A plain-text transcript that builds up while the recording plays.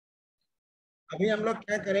अभी हम लोग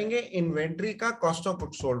क्या करेंगे, इन्वेंट्री का कॉस्ट ऑफ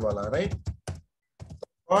गुड्स सोल्ड वाला, right.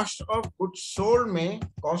 Cost of goods sold में,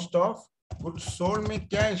 कॉस्ट ऑफ गुड्स सोल्ड में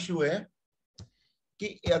क्या इश्यू है कि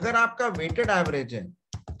अगर आपका वेटेड एवरेज है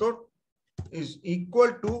तो is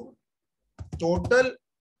equal to total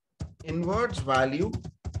inwards value,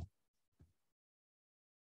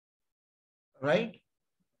 right,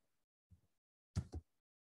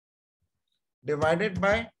 divided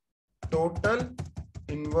by total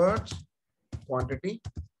inverse quantity,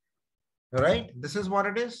 right? This is what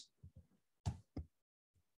it is,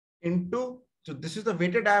 into, so this is the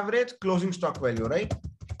weighted average closing stock value, right,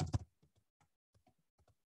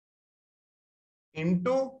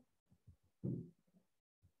 into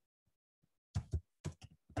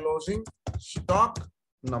closing stock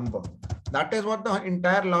number. That is what the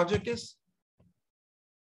entire logic is.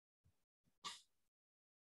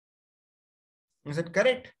 Is it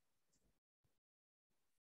correct?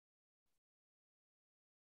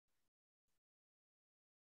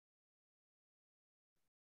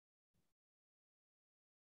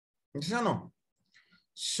 Yes or no?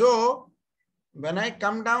 So when I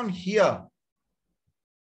come down here,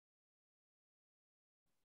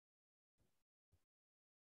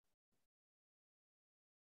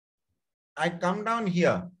 I come down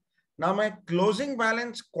here. Now my closing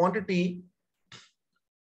balance quantity,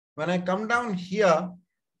 when I come down here,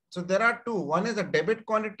 so there are two. One is the debit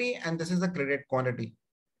quantity and this is the credit quantity.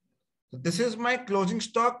 So this is my closing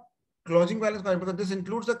stock, closing balance quantity, because this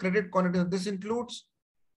includes the credit quantity. So this includes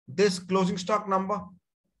this closing stock number.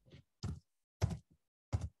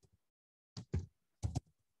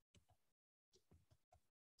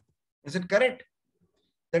 Is it correct?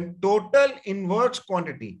 Then total inverts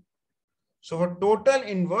quantity. So for total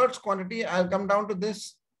inverts quantity, I'll come down to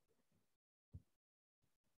this.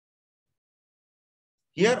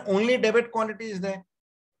 Here only debit quantity is there.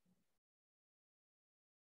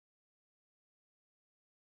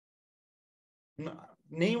 No,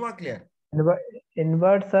 नहीं हुआ clear?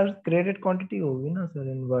 Invert sir credit quantity होगी ना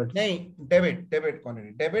sir, invert नहीं, debit quantity.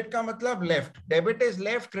 Debit का मतलब left, debit is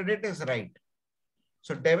left, credit is right.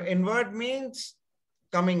 So invert means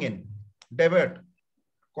coming in, debit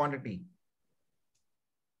quantity.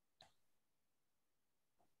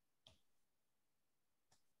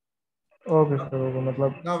 Okay sir, okay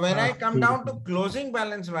मतलब. Now when I come ठीक down to है. closing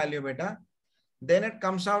balance value, beta, then it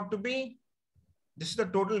comes out to be, this is the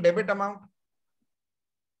total debit amount.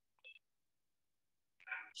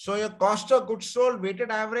 So your cost of goods sold weighted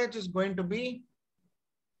average is going to be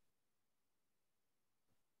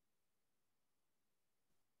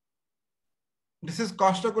this is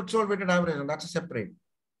cost of goods sold weighted average, and that's a separate.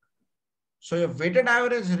 So your weighted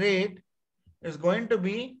average rate is going to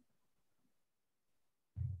be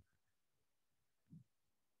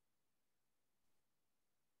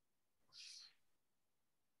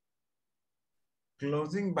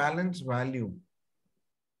closing balance value.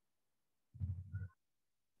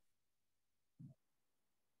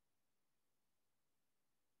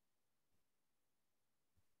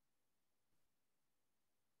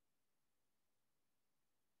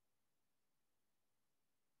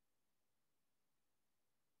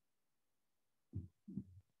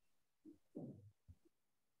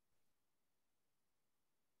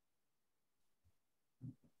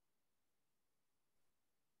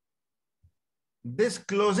 This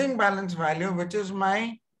closing balance value, which is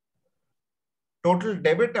my total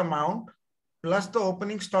debit amount plus the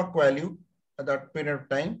opening stock value at that period of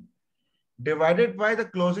time, divided by the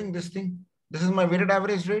closing this thing. This is my weighted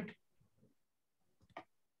average rate.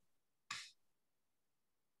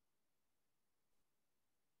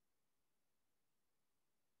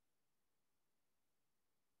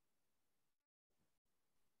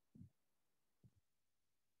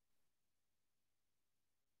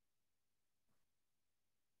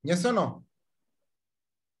 Yes or no?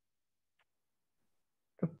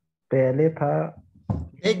 पहले था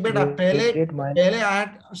एक बेटा weighted पहले I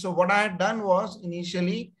had, so what I had done was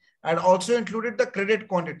initially I had also included the credit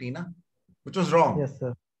quantity, na, which was wrong. Yes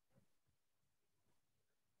sir.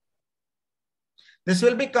 This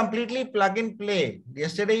will be completely plug and play.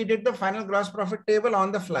 Yesterday you did the final gross profit table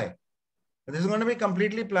on the fly. This is going to be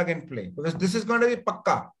completely plug and play because this is going to be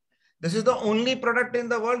pakka. This is the only product in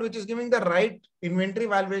the world which is giving the right inventory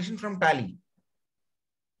valuation from Tally.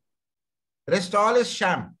 Rest all is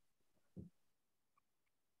sham.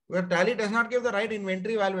 Where Tally does not give the right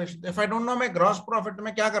inventory valuation. If I don't know my gross profit,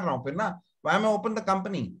 मैं क्या कर रहा हूँ फिर ना? Why am I open the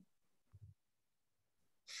company?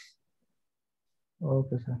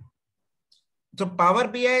 Okay, sir. So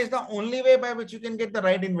Powerbi is the only way by which you can get the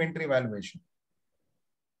right inventory valuation.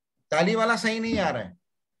 Tally वाला सही नहीं आ रहा है.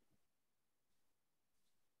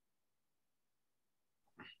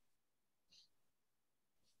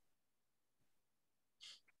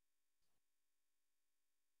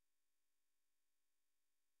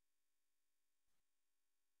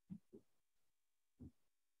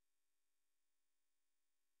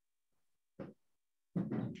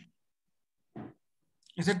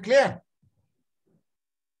 Is it clear?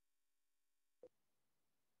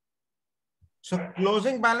 So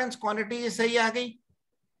closing balance quantity is सही आ गई.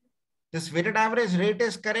 This weighted average rate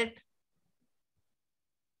is correct.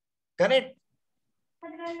 Correct.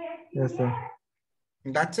 Yes, sir.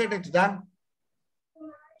 That's it. It's done.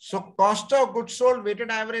 So cost of goods sold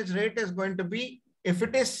weighted average rate is going to be, if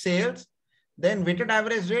it is sales, then weighted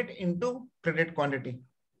average rate into credit quantity.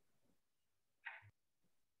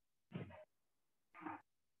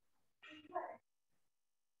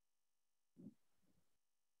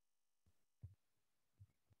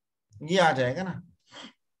 ये आ जाएगा ना.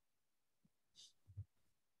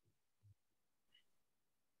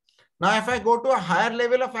 Now, if I go to a higher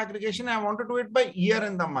level of aggregation, I want to do it by year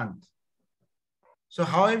and the month. So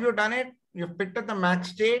how have you done it? You've picked up the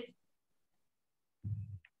max date.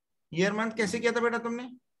 Year month कैसे किया था बेटा तुमने?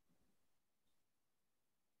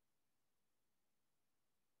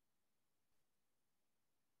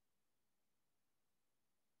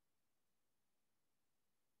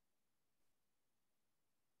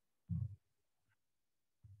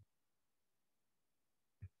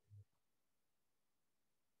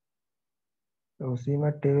 तो उसी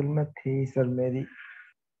में table में थी सर मेरी.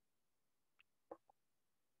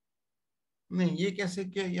 नहीं, ये कैसे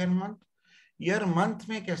किया ईयर मंथ? ईयर मंथ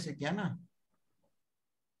में कैसे किया ना?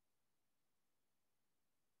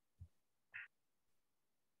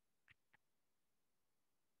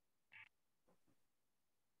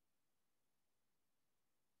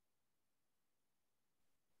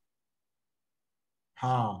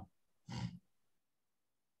 हाँ,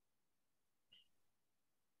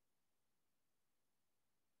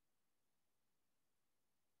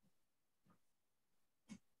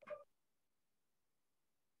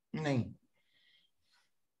 नहीं.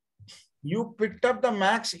 You picked up the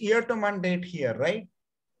max year to month date here, right?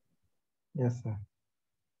 Yes, sir.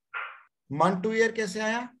 Month to year कैसे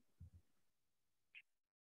आया?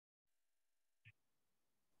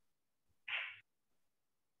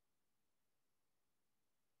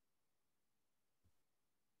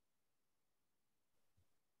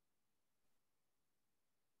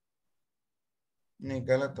 नहीं,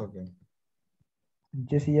 गलत हो गया.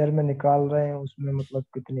 जिस ईयर में निकाल रहे हैं उसमें मतलब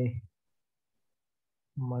कितने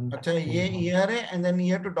मंथ अच्छा, थे. ये ईयर है and then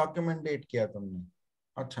year to document date किया तुमने.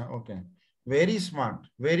 अच्छा, okay. Very smart,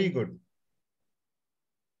 very good.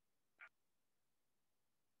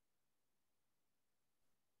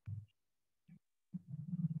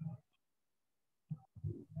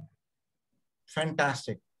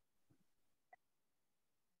 Fantastic.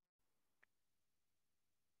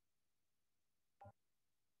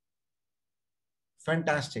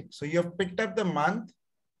 Fantastic. So you have picked up the month,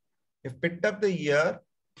 you've picked up the year,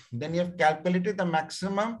 then you have calculated the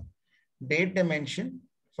maximum date dimension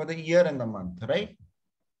for the year and the month, right?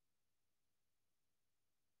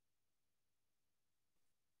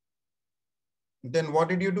 Then what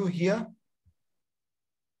did you do here?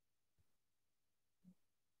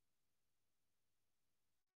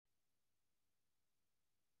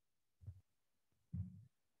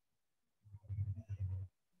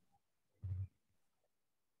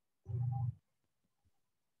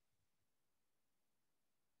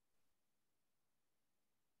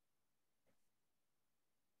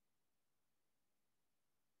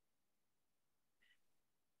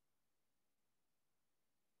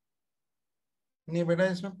 नहीं बेटा,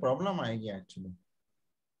 इसमें problem आएगी actually.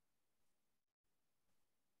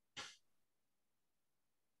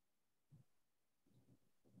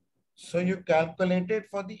 So you calculated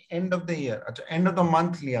for the end of the year. अच्छा, end of the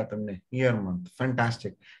month लिया तुमने, year month.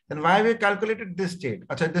 Fantastic. Then why have you calculated this date?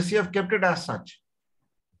 अच्छा, this you have kept it as such.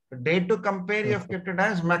 The date to compare, you Yes, have sir. kept it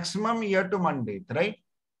as maximum year to month date, right?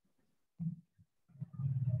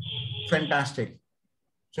 Fantastic.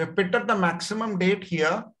 So you picked up the maximum date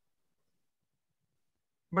here.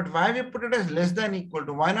 But why we put it as less than equal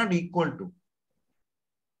to? Why not equal to?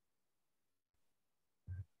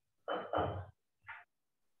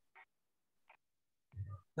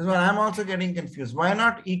 That's why I'm also getting confused. Why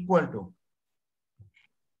not equal to?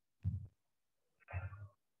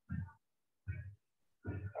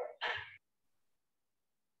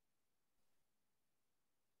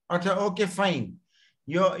 Okay, fine.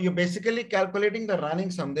 You're basically calculating the running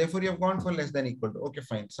sum. Therefore, you've gone for less than equal to. Okay,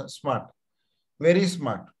 fine. So smart. Very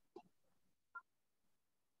smart.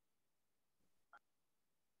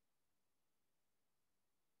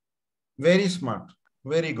 Very smart.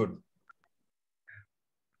 Very good.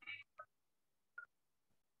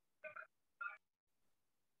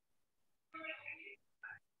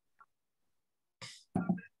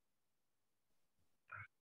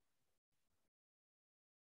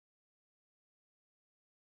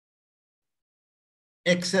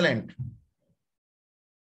 Excellent.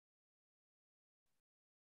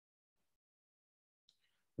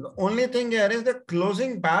 The only thing here is the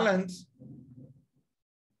closing balance.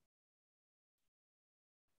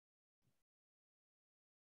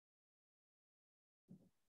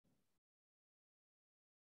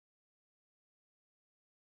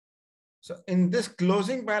 So in this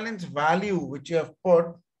closing balance value which you have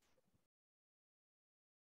put,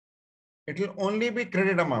 it will only be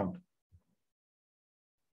credit amount.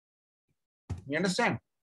 You understand?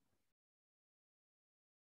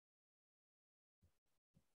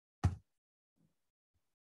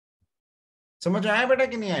 समझ आया बेटा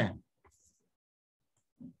कि नहीं आया?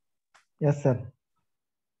 Yes, sir.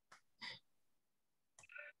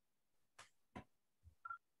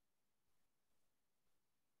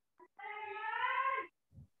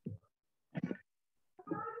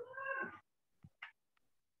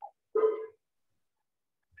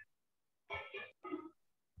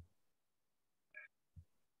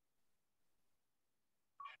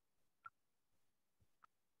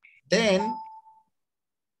 Then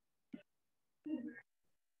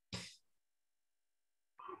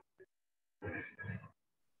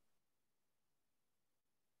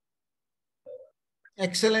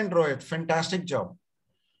excellent, Rohit. Fantastic job.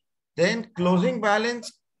 Then closing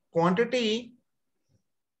balance quantity,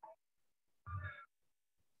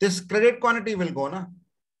 this credit quantity will go, na?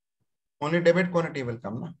 Only debit quantity will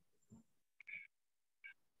come, na?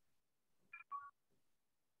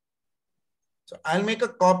 So I'll make a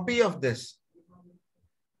copy of this.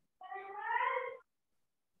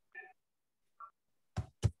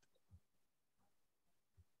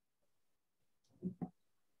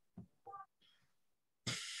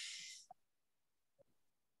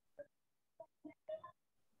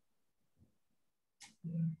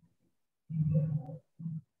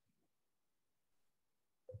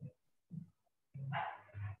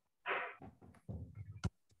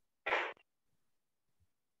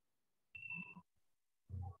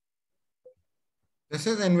 This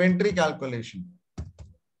is inventory calculation.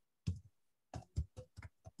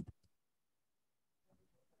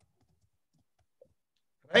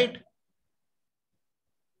 Right?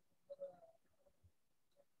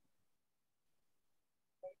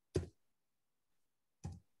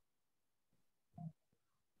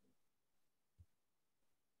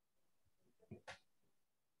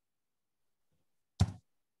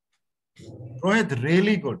 Rohit,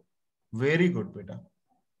 really good. Very good, beta.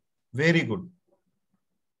 Very good.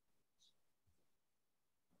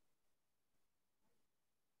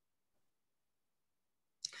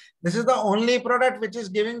 This is the only product which is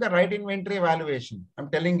giving the right inventory valuation.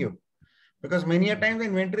 I'm telling you. Because many a time the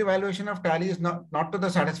inventory valuation of Tally is not to the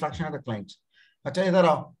satisfaction of the clients. अच्छा इधर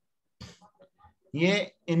आओ.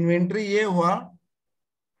 ये inventory ये हुआ.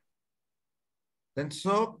 Then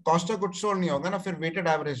so cost of goods sold नहीं होगा ना, फिर weighted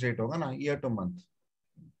average rate होगा ना, year to month.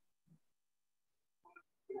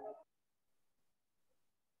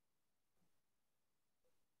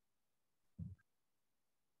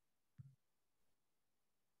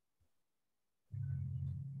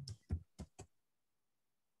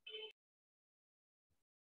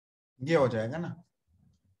 ये हो जाएगा ना.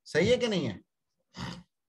 सही है कि नहीं है?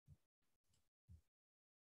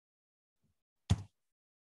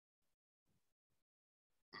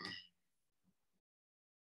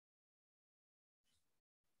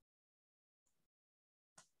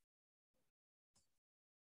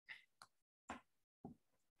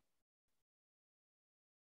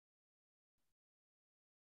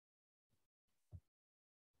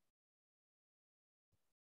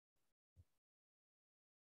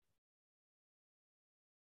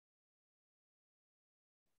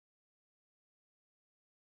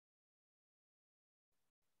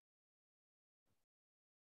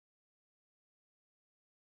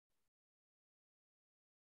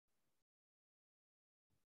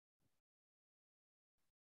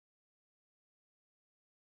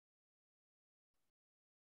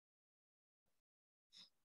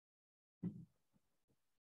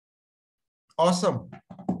 Awesome.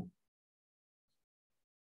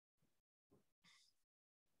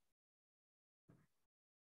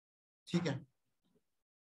 ठीक है.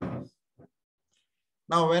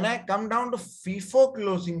 Now, when I come down to FIFO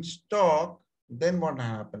closing stock, then what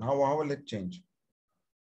happen? How will it change?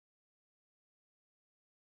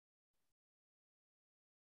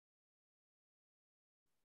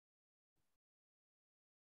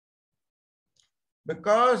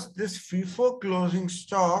 Because this FIFO closing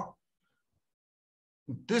stock,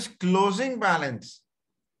 this closing balance,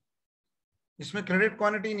 इसमें credit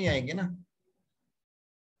quantity नहीं आएगी ना.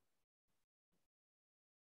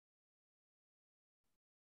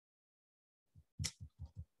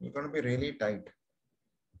 You're going to be really tight.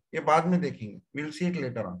 ये बाद में देखेंगे. We'll see it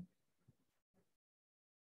later on.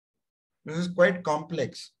 This is quite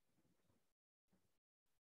complex.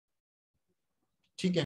 ठीक है.